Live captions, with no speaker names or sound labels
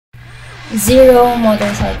zero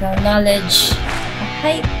motorcycle knowledge, a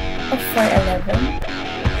height of 4'11",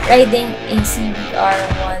 riding a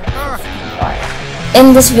CBR150R.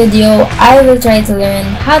 In this video, I will try to learn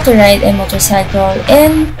how to ride a motorcycle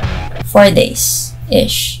in 4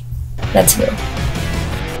 days-ish. Let's go!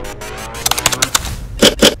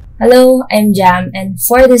 Hello, I'm Jam, and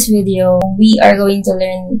for this video, we are going to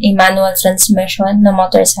learn a manual transmission na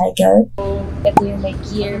motorcycle. Ito yung may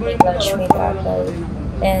gear, may clutch, may throttle.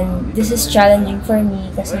 And this is challenging for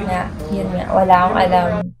me kasi yun nga, wala akong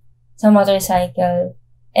alam sa motorcycle.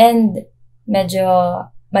 And medyo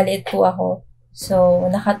maliit po ako. So,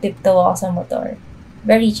 nakatiptoe ako sa motor.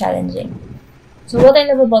 Very challenging. So, what I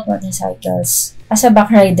love about motorcycles, as a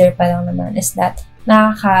back rider pa lang naman, is that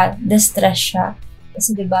nakaka-distress siya.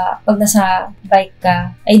 Kasi diba, pag nasa bike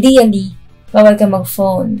ka, ideally, bawal ka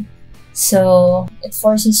mag-phone. So, it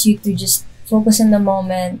forces you to just focus on the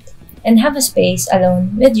moment and have a space alone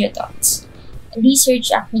with your thoughts. Research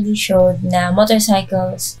actually showed na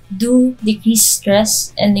motorcycles do decrease stress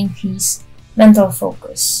and increase mental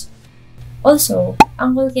focus. Also,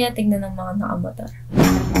 ang cool kaya tignan ng mga nakamotor.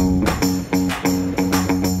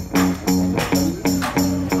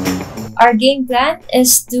 Our game plan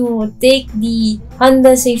is to take the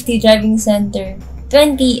Honda Safety Driving Center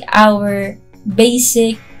 20-hour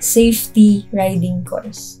basic safety riding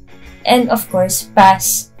course. And of course,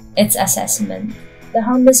 pass its assessment. The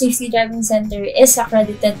Honda Safety Driving Center is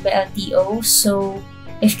accredited by LTO, so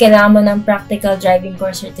if kailangan mo ng practical driving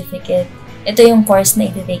course certificate, ito yung course na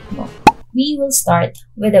iti-take mo. We will start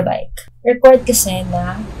with a bike. Record kasi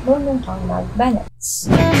na marunong kang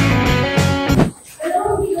mag-balance.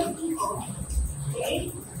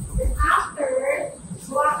 Okay? After,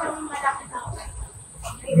 buha ka ng malaki na ako.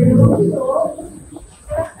 Okay,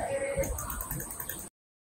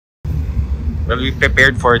 well, we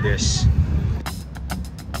prepared for this.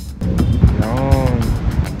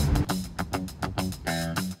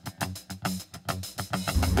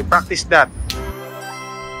 We practiced that.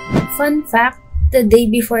 Fun fact, the day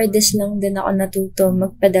before this lang din ako natuto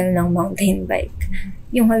magpedal ng mountain bike.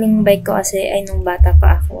 Yung huling bike ko kasi ay nung bata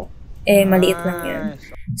pa ako. Maliit lang yun.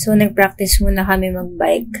 So, nag-practice muna kami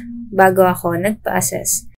mag-bike bago ako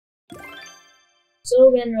nagpa-assess. So,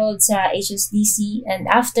 we enrolled sa HSDC and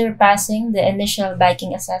after passing the initial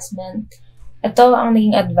biking assessment, ito ang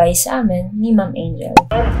naging advice sa amin ni Ma'am Angel.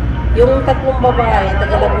 Yung tatlong babae,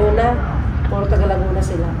 taga-Laguna, puro taga-Laguna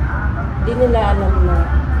sila. Hindi nila alam na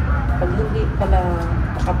pag hindi pala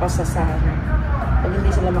makapasa sa pag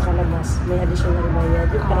hindi sila makalabas, may additional bayad.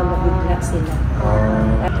 Yung parang mabigla sila.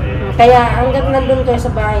 Kaya hanggang nandun kayo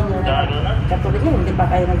sa bahay nyo, katulad nyo, hindi pa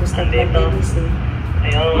kayo nag-start mag-TVC.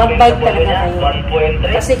 Mag-bike talaga kayo.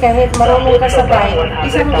 Kasi kahit marunong ka sa bike,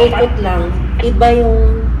 isang ikot lang, iba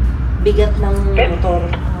yung bigat ng motor.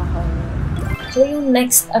 So yung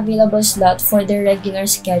next available slot for the regular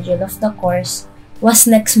schedule of the course was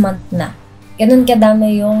next month na. Ganun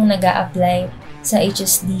kadami yung nag-a-apply sa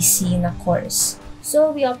HSDC na course.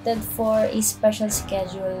 So we opted for a special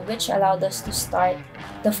schedule which allowed us to start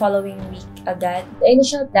the following week agad. The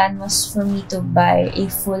initial plan was for me to buy a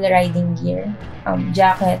full riding gear,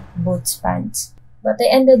 jacket, boots, pants. But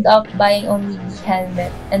I ended up buying only the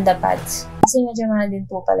helmet and the pads. Kasi medyo mahal din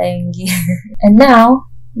po pala yung gear. And now,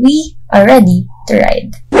 we are ready to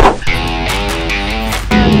ride.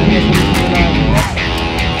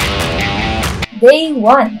 Day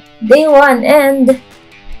 1 and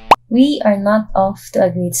we are not off to a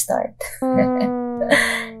great start.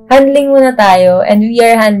 Handling muna tayo and we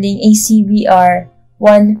are handling a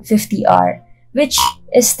CBR150R which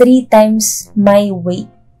is 3 times my weight.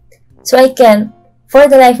 So I can't, for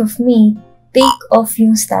the life of me, take off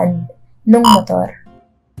yung stand nung motor.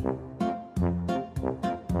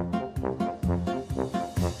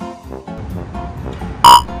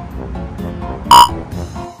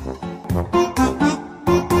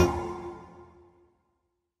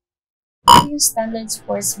 Yung standard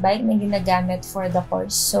sports bike na ginagamit for the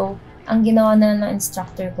course. So, ang ginawa na ng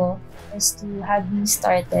instructor ko is to have me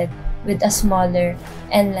started with a smaller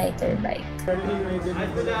and lighter bike.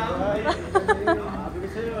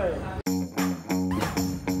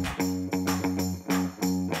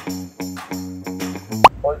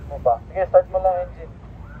 Hold mo ba? Sige, start mo lang engine.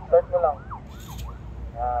 Start mo lang.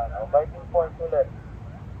 Yan, biking point ulit.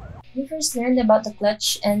 We first learned about the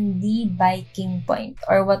clutch and the biking point,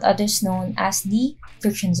 or what others known as the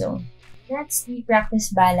friction zone. Next, we practice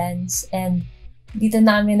balance, and dito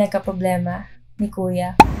na kami nagka-problema ni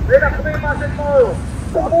Kuya. Relax mo yung muscle mo!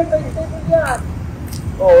 Steady yan!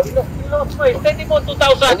 Oh, ilos mo eh. Steady mo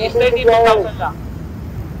 2,000. Steady 2,000 lang.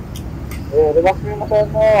 Relax mo yung muscle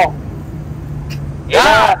mo.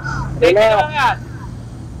 Yan! Take it lang yan.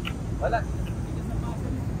 Wala.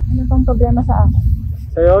 Ano pang problema sa akin?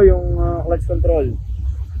 Sa'yo, yung clutch control.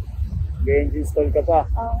 Mag-install ka pa.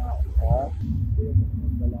 Ha?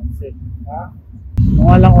 Balance it. Ha? Kung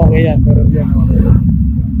nga lang okay yan, pero yan okay.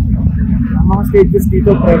 Ang mga stages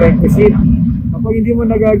dito, prerequisite. Kapag hindi mo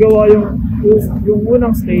nagagawa yung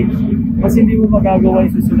unang stage, kasi hindi mo magagawa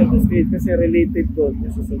yung susunod na stage kasi related doon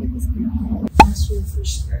yung susunod na stage. That's your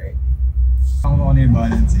first ride. Ako na yung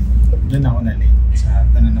balancing. Diyan ako na late sa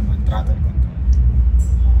naman, throttle control.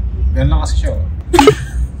 Ganun lang kasi siya.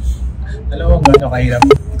 Alam mo gano'n kahirap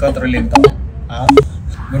i-controlin to? Ha?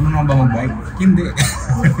 Ganun naman ba mag-bike? Hindi.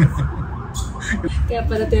 Kaya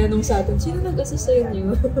pala tinanong sa atin, sino nag-assist sa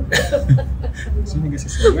inyo? Sino kasi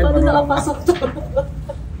sa Paano nakapasok to?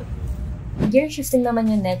 Gear shifting naman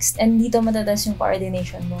yung next, and dito matatas yung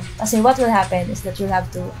coordination mo. Kasi what will happen is that you'll have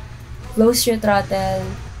to close your throttle,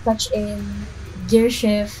 clutch in, gear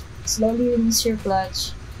shift, slowly release your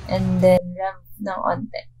clutch, and then rev ng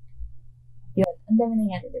onte. Yun, ang dami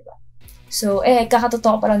nangyari, diba? So,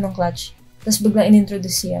 kakatuto ko pa lang ng clutch. Tapos biglang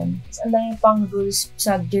in-introduce yan. Tapos ang dami pang rules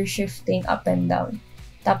sa gear shifting up and down.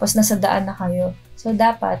 Tapos nasa daan na kayo. So,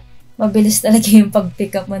 dapat mabilis talaga yung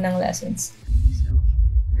pag-pick up mo ng lessons. So,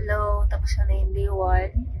 hello. Tapos na yung day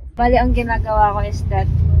 1. Bali, ang ginagawa ko is that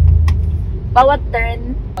bawat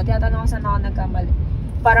turn, tinatanong ko saan ako nagkamali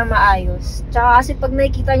para maayos. Tsaka kasi pag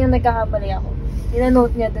nakikita niyo nagkakamali ako,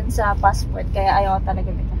 tinanote niya dun sa passport. Kaya ayaw talaga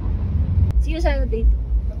nagkakamali. See you sa day 2.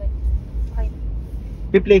 Okay.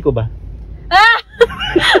 Piplay ko ba?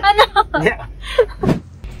 Ano?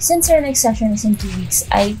 Since our next session is in 2 weeks,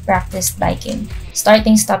 I practiced biking.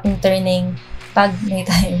 Starting, stopping, turning, pag may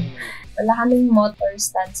time. Wala kaming motor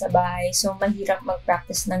stand sa bahay, so mahirap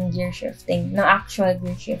mag-practice ng gear shifting, ng actual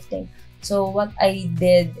gear shifting. So what I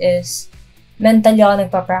did is, mentally ako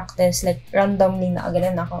nagpa-practice, like randomly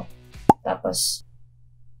nakagalan ako. Tapos,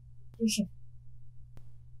 gear shift.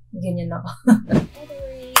 Ganyan ako.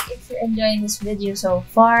 Anyway, if you're enjoying this video so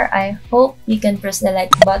far, I hope you can press the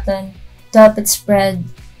like button to help it spread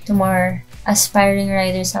to more aspiring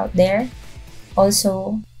riders out there.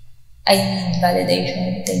 Also, I need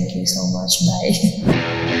validation. Thank you so much. Bye.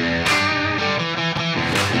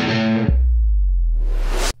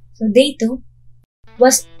 So day 2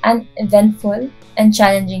 was an eventful and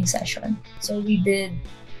challenging session. So we did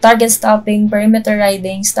target stopping, perimeter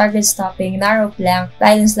riding, target stopping, narrow plank,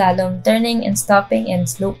 silent slalom, turning and stopping, and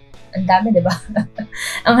slope. Ang dami, diba?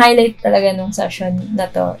 Ang highlight talaga nung session na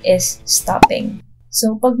to is stopping.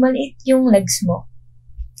 So, pag maliit yung legs mo,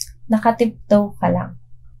 nakatiptoe ka lang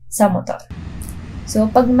sa motor. So,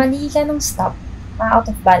 pag mali ka ng stop, out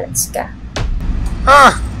of balance ka.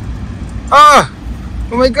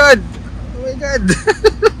 Oh my God! Oh my God!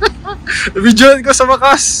 Nabidyoan ko sa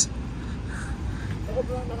bakas!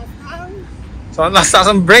 So, nasa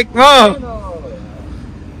ang brake mo!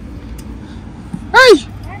 Ay!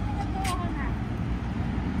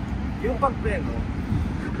 Yung pag-preno,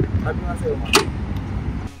 sabi nga sa'yo,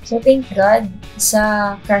 So, thank God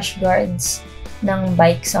sa crash guards ng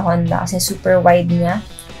bike sa Honda kasi super wide niya.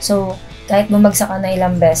 So, kahit bumagsak ka na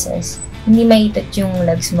ilang beses, hindi maipit yung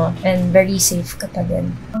legs mo and very safe ka pa din.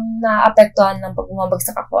 Ang naapektuhan ng pag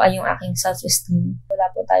bumabagsak ako ay yung aking self-esteem. Wala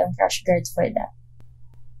po tayong crash guards for that.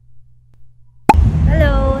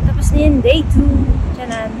 Hello! Tapos na yung day 2.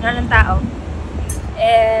 Tiyanan, wala ng tao.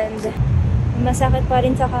 And masakit pa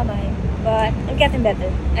rin sa kamay. But I'm getting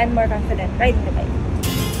better and more confident riding the bike.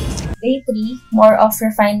 Day 3, more of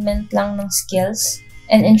refinement lang ng skills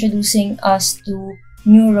and introducing us to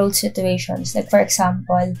new road situations. Like for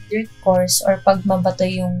example, dirt course or pag mabato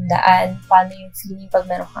yung daan, paano yung feeling pag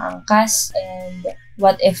meron kang angkas, and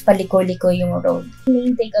what if paliko-liko yung road. The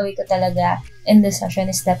main takeaway ko talaga in this session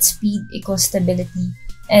is that speed equals stability,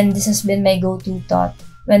 and this has been my go-to thought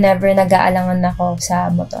whenever nag-aalangan ako sa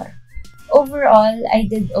motor. Overall, I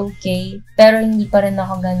did okay, pero hindi pa rin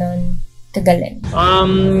ako ganun kagaling.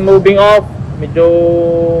 Moving off, medyo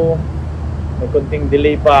may konting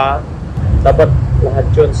delay pa. Dapat lahat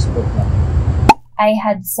yun smooth na. I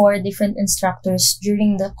had 4 different instructors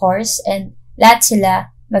during the course and lahat sila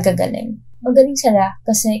magagaling. Magaling sila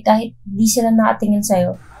kasi kahit di sila nakatingin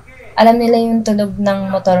sa'yo, alam nila yung tunog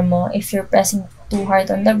ng motor mo if you're pressing too hard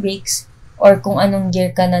on the brakes or kung anong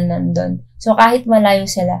gear ka na nandun. So kahit malayo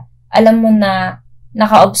sila, alam mo na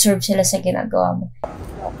naka-observe sila sa ginagawa mo.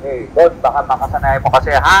 Okay, good. Baka makasanayan mo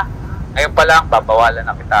kasi, ha? Ngayon pa lang, babawalan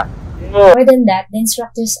na kita. More than that, the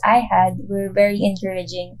instructors I had were very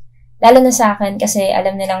encouraging. Lalo na sa akin kasi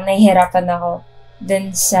alam nilang nahihirapan ako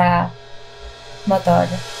dun sa motor.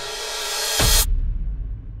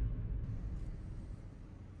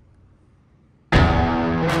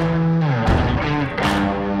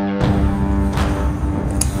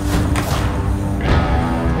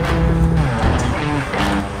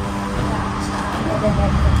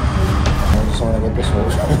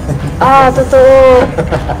 Totoo.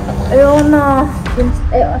 Ayoko na.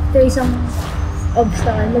 After isang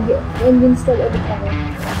obstacle, nag-install ulit ako.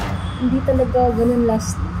 Hindi talaga ganun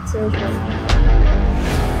last session.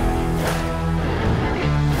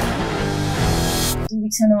 2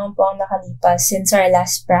 weeks na naman po ang nakalipas since our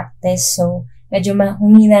last practice. So, medyo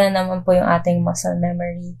humina na naman po yung ating muscle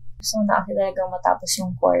memory. So, na kasi talagang matapos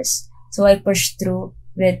yung course. So, I pushed through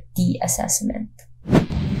with the assessment.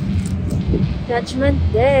 Judgment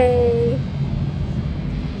Day!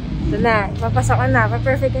 Ito na, ipapasa ko na.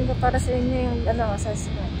 Pa-perfectin ko para sa inyo yung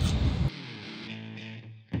assessment.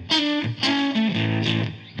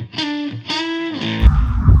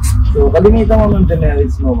 So, kalimitan mo ng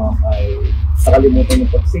demerits mo, ma'am, ay nakalimutan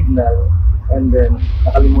yung pag-signal and then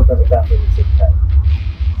nakalimutan yung cancel signal.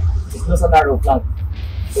 It's no sa narrow flank.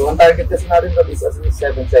 So, ang target kasi natin is at least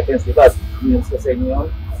 7 seconds, diba? Minutes kasi yun.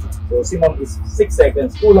 So, si ma'am is 6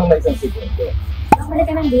 seconds, kulang na isang segundo. Balik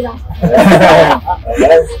ka ng bilang.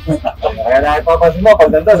 Kaya nakipapansin mo, pag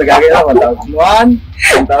nandun, nagagay na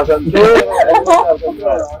 1,001, 1,002,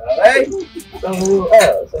 1,002. Okay?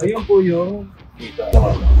 So, yun po yung dito.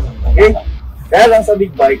 Okay? Kaya lang sa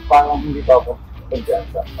big bike, parang hindi pa ako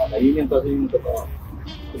pagkansa. Yun yung totoo.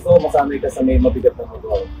 Gusto ko masanay ka sa may mabigat na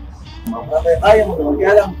motor. Kaya mo naman,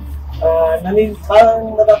 kaya lang,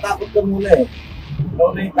 parang natatakot ka muna eh.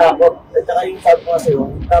 Nauna yung takot. At saka yung sabi ko kasi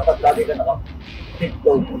yung dapat lagi ka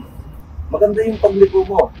naka-tiptoe. Maganda yung pagliko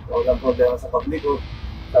mo. Huwag ang problema sa pagliko,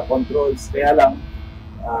 sa controls. Kaya lang,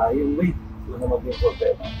 yung weight, yun naman yung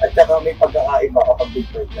problema. At saka may pagkakaiba kapag big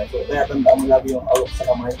bike na. So kaya tandaan mo lagi yung awak sa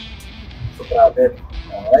kamay, sa throttle.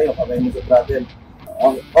 Yung kamay mo sa throttle.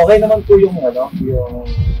 Okay naman po yung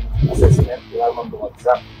assessment. Wala naman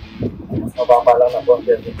bumagsak. Mas mababa lang na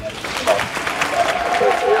content.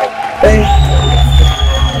 Okay.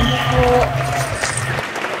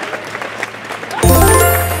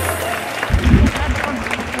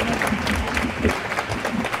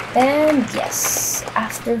 And yes,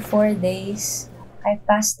 after 4 days, I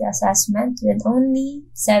passed the assessment with only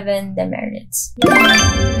 7 demerits.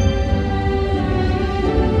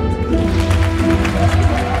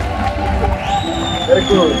 Very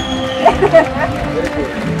cool.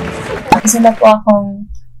 Isa na po akong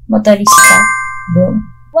motorista doon.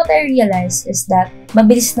 What I realized is that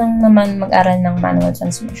mabilis lang naman mag-aral ng manual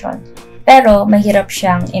transmission. Pero mahirap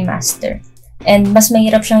siyang i-master. And mas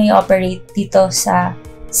mahirap siyang i-operate dito sa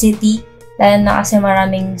city. Dahil na kasi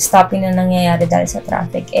maraming stopping na nangyayari dahil sa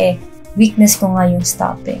traffic. Weakness ko nga yung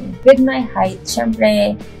stopping. With my height,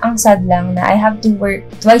 syempre, ang sad lang na I have to work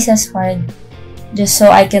twice as hard just so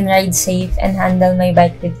I can ride safe and handle my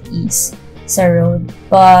bike with ease sa road.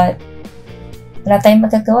 But wala tayong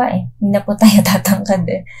magagawa Hindi na po tayo tatangkad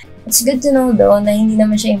It's good to know though na hindi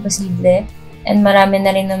naman siya imposible and marami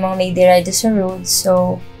na rin namang lady riders sa road,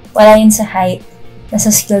 so wala yun sa height, nasa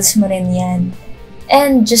skills mo rin yan.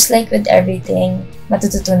 And just like with everything,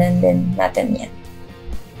 matututunan din natin yan.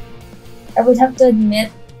 I would have to admit,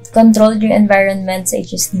 control your environment sa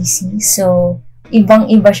HSDC, so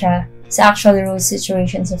ibang-iba siya sa actual road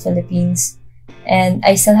situation sa Philippines. And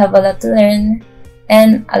I still have a lot to learn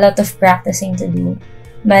and a lot of practicing to do.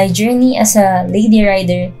 My journey as a lady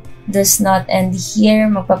rider does not end here.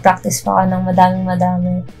 Magpa-practice pa ako ng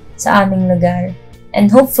madaming sa aming lugar. And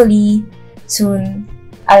hopefully, soon,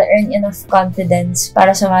 I'll earn enough confidence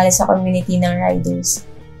para sumali sa community ng riders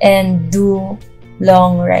and do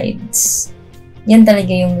long rides. Yan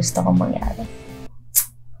talaga yung gusto kong mangyari.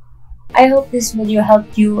 I hope this video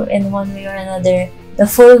helped you in one way or another. The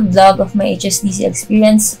full vlog of my HSDC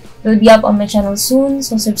experience will be up on my channel soon,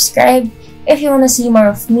 so subscribe if you wanna see more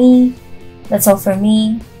of me. That's all for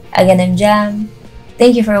me. Again, I'm Jam.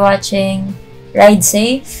 Thank you for watching. Ride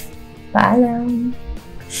safe. Paalam.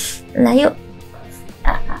 Layo.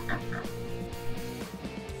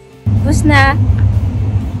 Bus na.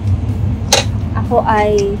 Ako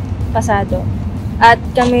ay pasado. At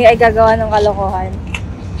kami ay gagawa ng kalokohan.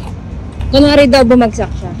 Kunwari daw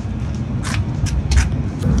bumagsak siya.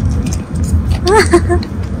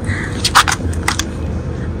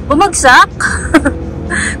 Bumagsak?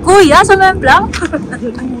 Kuya, sumemplang?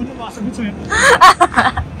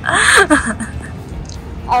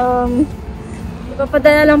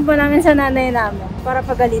 Ipapadala lang po namin sa nanay namin para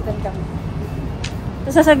pagalitan kami.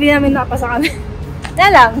 Tapos sasabihin namin nakapasa kami.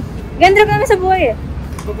 Kaya lang, ganun trip namin sa buhay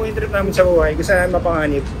Ito po yung trip namin sa buhay. Gusto namin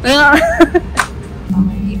mapanganib. Kaya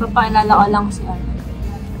ipapaalala ko lang si Arne.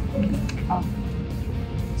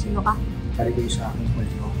 Sino ka? Tari kayo sa aking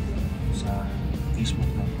follow sa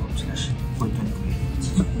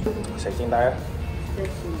facebook.com/420. Searching tayo?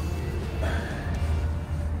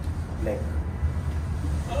 Like.